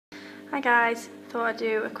Hi guys, thought I'd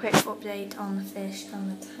do a quick update on the fish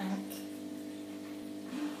and the tank.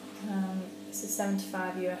 This is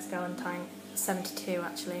 75 US gallon tank, 72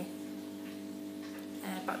 actually,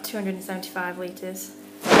 about 275 litres,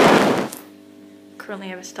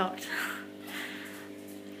 currently overstocked.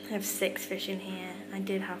 I have 6 fish in here. I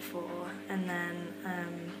did have 4, and then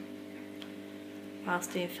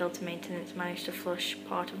whilst doing filter maintenance managed to flush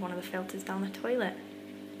part of one of the filters down the toilet,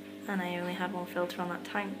 and I only had 1 filter on that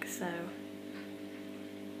tank, so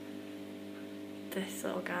this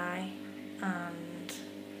little guy and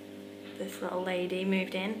this little lady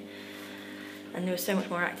moved in, and they were so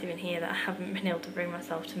much more active in here that I haven't been able to bring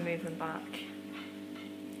myself to move them back.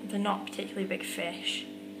 They're not particularly big fish,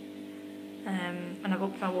 and I've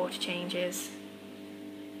upped my water changes,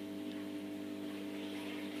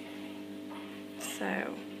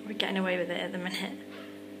 so we're getting away with it at the minute.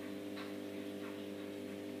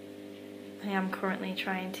 I am currently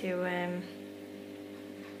trying to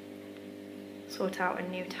sort out a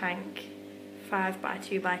new tank,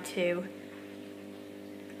 5x2x2.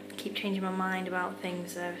 I keep changing my mind about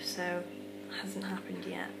things though, so it hasn't happened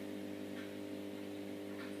yet.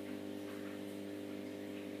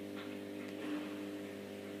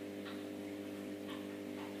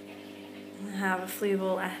 I have a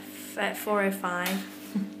Fluval F405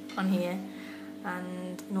 on here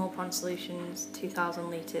and Null Pond Solutions 2000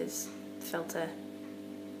 litres filter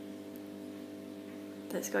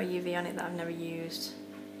that's got UV on it that I've never used.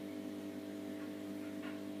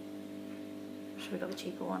 Should we got the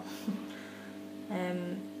cheaper one?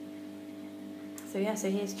 So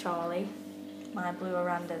here's Charlie, my blue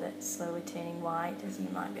oranda that's slowly turning white, as you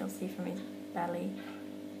might be able to see from his belly.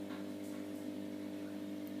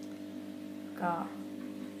 Got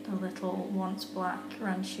the little once black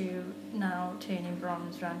Ranchu, now turning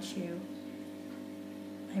bronze Ranchu.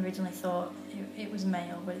 I originally thought it was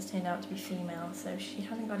male, but it's turned out to be female, so she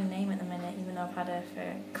hasn't got a name at the minute, even though I've had her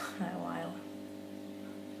for quite a while.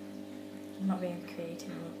 I'm not being creative,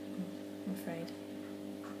 I'm afraid.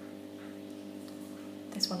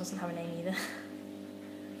 This one doesn't have a name either.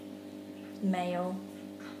 Male.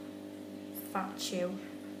 Fat chew.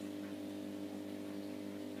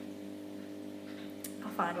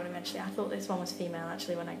 I'll find one eventually. I thought this one was female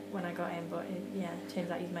actually when I got in, but yeah, it turns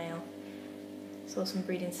out he's male. Saw some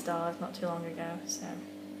breeding stars not too long ago, so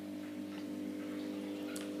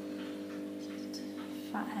just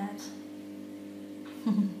fat head.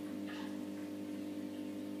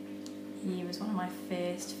 He was one of my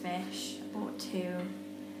first fish. I bought 2,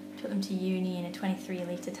 took them to uni in a 23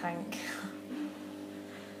 litre tank.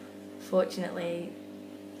 Fortunately,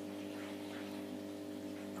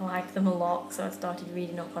 I liked them a lot, so I started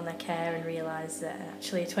reading up on their care and realised that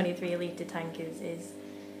actually a 23 litre tank is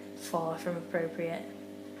far from appropriate.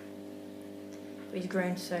 But he's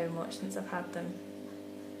grown so much since I've had them.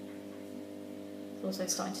 It's also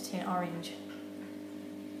starting to turn orange,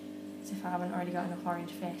 as if I haven't already got enough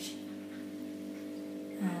orange fish.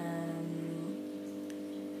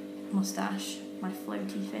 Moustache, my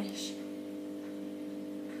floaty fish.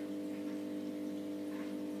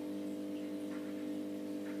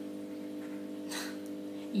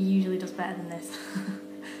 He usually does better than this.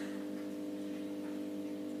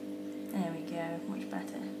 There we go, much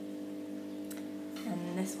better.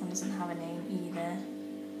 And this one doesn't have a name either.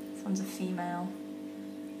 This one's a female.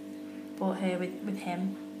 Bought her with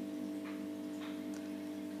him.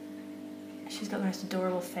 She's got the most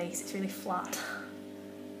adorable face, it's really flat.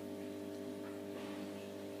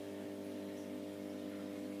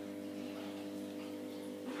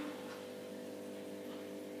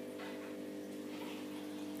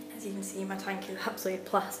 As you can see, my tank is absolutely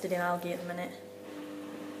plastered in algae at the minute.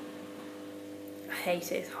 I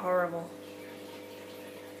hate it, it's horrible.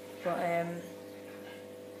 But I've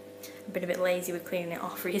been a bit lazy with cleaning it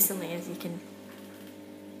off recently, as you can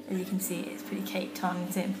see, it's pretty caked on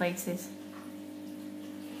in certain places.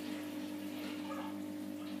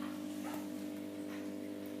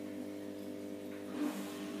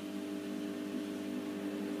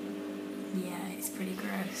 Yeah, it's pretty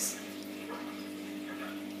gross.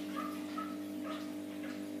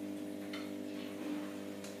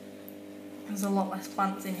 There's a lot less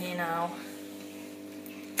plants in here now.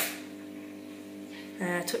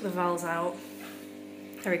 I took the valves out.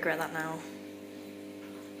 I regret that now.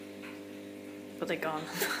 But they're gone.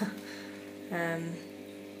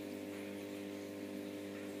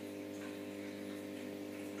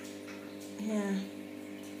 Yeah.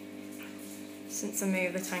 Since I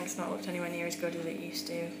moved, the tank's not looked anywhere near as good as it used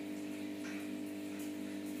to.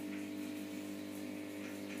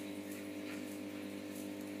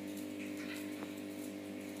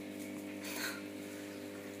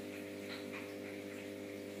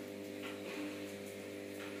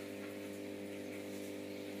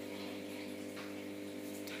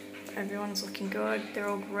 Everyone's looking good, they're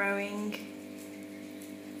all growing.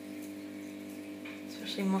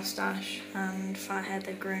 Especially Moustache and Fathead,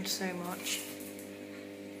 they've grown so much.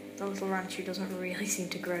 The little Ranchu doesn't really seem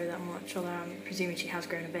to grow that much, although I'm presuming she has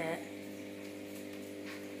grown a bit.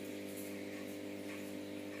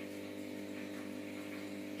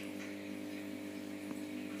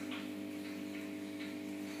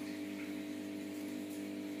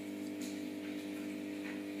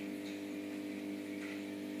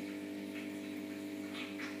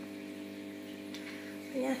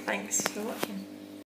 But yeah, thanks for watching.